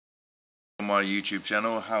my YouTube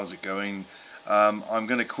channel. How's it going? I'm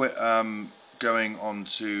going to quit going on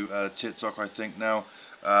to TikTok, I think, now.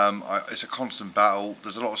 It's a constant battle.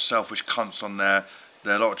 There's a lot of selfish cunts on there.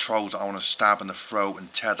 There are a lot of trolls that I want to stab in the throat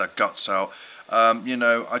and tear their guts out. You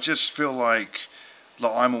know, I just feel like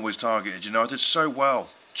I'm always targeted. You know, I did so well.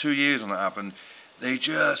 2 years on that app, and they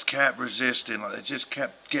just kept resisting. Like, they just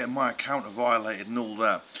kept getting my account violated and all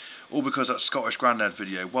that. All because of that Scottish Grandad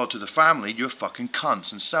video. Well, to the family, you're fucking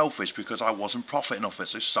cunts and selfish because I wasn't profiting off it.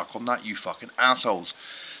 So suck on that, you fucking assholes.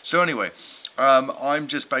 So anyway, I'm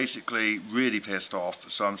just basically really pissed off.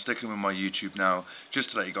 So I'm sticking with my YouTube now.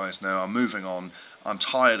 Just to let you guys know, I'm moving on. I'm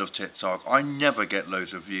tired of TikTok. I never get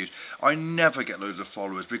loads of views. I never get loads of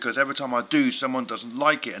followers because every time I do, someone doesn't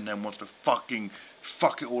like it and then wants to fucking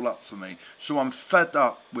fuck it all up for me. So I'm fed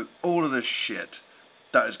up with all of this shit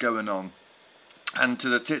that is going on. And to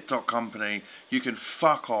the TikTok company, you can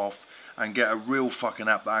fuck off and get a real fucking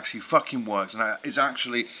app that actually fucking works. And it's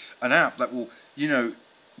actually an app that will, you know,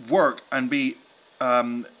 work and be,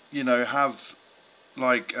 you know, have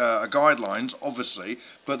like guidelines, obviously,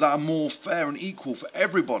 but that are more fair and equal for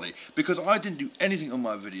everybody. Because I didn't do anything on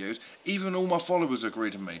my videos, even all my followers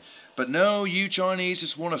agreed with me. But no, you Chinese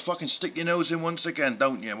just want to fucking stick your nose in once again,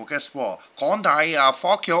 don't you? Well, guess what?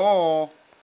 Fuck you.